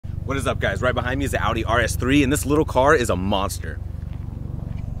What is up, guys? Right behind me is the Audi RS3, and this little car is a monster.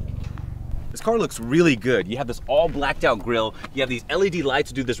 This car looks really good. You have this all blacked out grille. You have these LED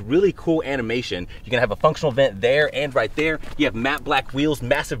lights to do this really cool animation. You're gonna have a functional vent there and right there. You have matte black wheels,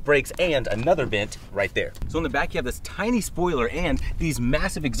 massive brakes, and another vent right there. So in the back, you have this tiny spoiler and these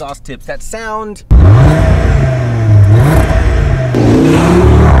massive exhaust tips that sound.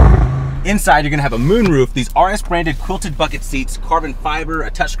 Inside, you're gonna have a moonroof, these RS branded quilted bucket seats, carbon fiber, a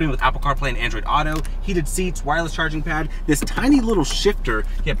touchscreen with Apple CarPlay and Android Auto, heated seats, wireless charging pad, this tiny little shifter.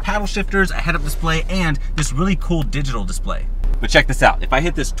 You have paddle shifters, a head-up display, and this really cool digital display. But check this out. If I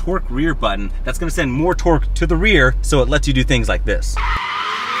hit this torque rear button, that's gonna send more torque to the rear, so it lets you do things like this.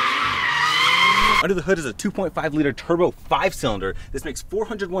 Under the hood is a 2.5 liter turbo 5-cylinder. This makes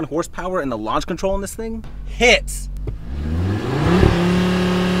 401 horsepower, and the launch control on this thing hits.